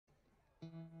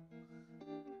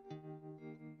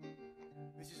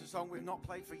song we've not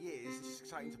played for years. It's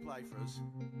exciting to play for us.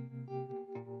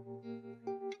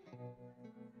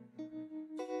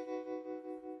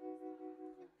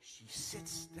 She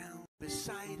sits down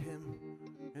beside him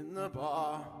in the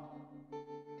bar,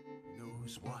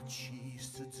 knows what she's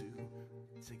to do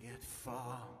to get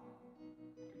far,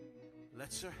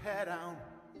 lets her hair down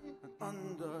and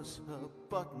undoes her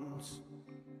buttons.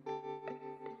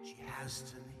 She has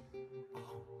to leave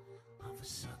all of a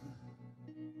sudden.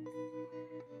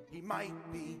 He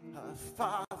might be her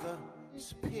father,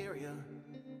 superior,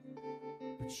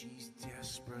 but she's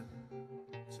desperate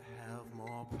to have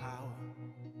more power.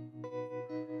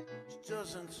 She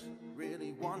doesn't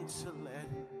really want to let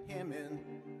him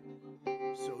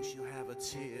in, so she'll have her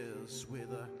tears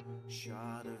with a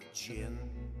shot of gin.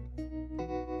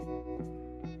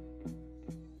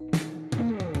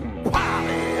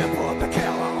 Polly, put the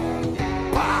kettle on.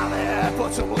 Polly,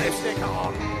 put some lipstick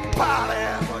on.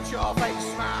 Polly, put your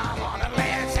face smile on and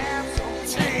let's have some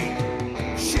tea.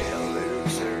 She'll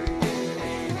lose her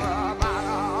dignity from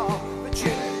our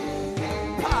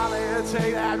virginity. Polly,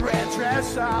 take that red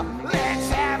dress off. Let's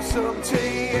have some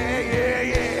tea. Yeah, yeah,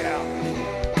 yeah.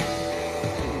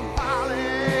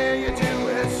 Polly, you do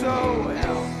it so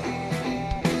well.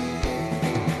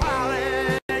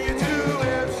 Polly, you do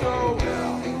it so well.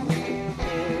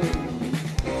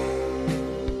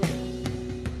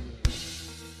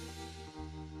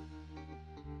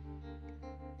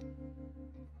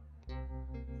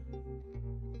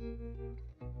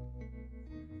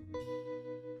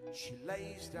 She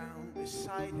lays down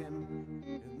beside him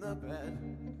in the bed,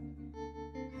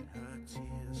 and her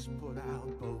tears put out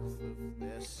both of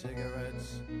their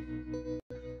cigarettes.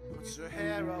 Puts her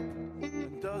hair up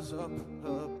and does up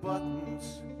her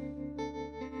buttons.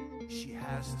 She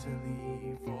has to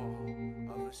leave all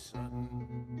of a sudden.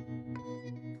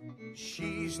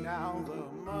 She's now the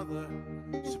mother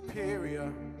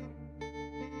superior,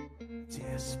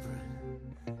 desperate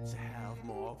to have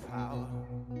more power.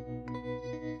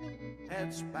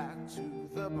 Heads back to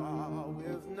the bar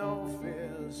with no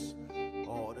fears,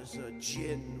 orders a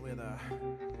gin with a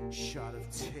shot of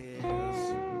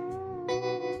tears.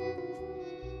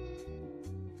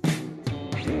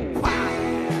 Polly,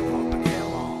 put the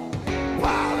kettle on.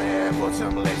 Polly, put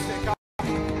some lipstick on.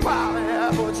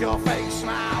 Polly, put your fake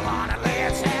smile on and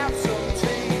let's have some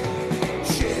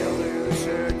tea. She'll lose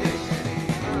her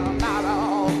dignity from not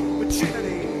all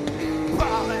virginity.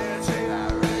 Polly, take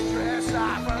that red dress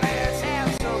off and let's have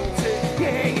some tea.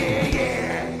 Yeah, yeah,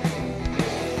 yeah.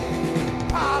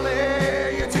 Polly,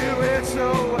 you do it so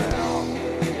well.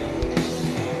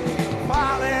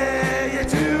 Polly, you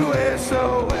do it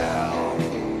so well.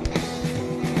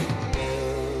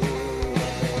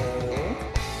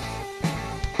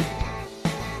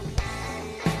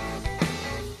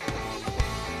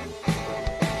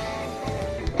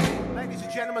 Ladies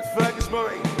and gentlemen, Fergus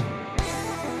Murray.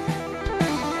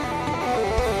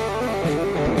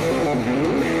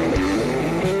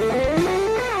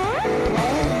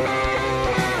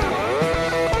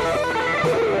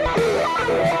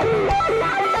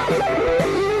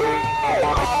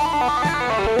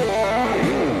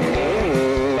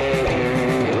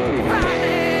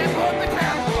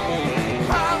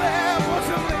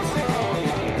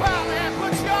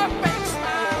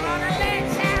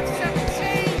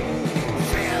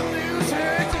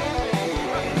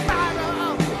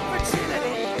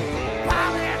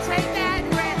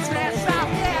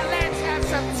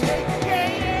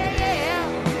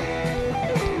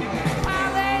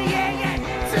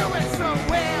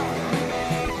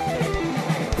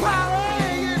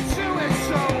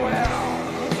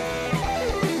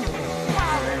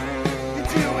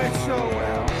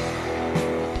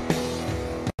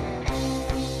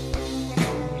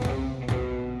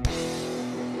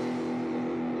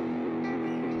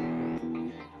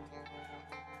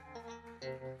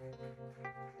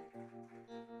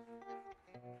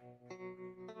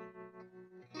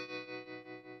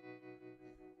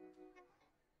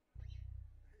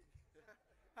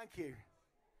 Thank you.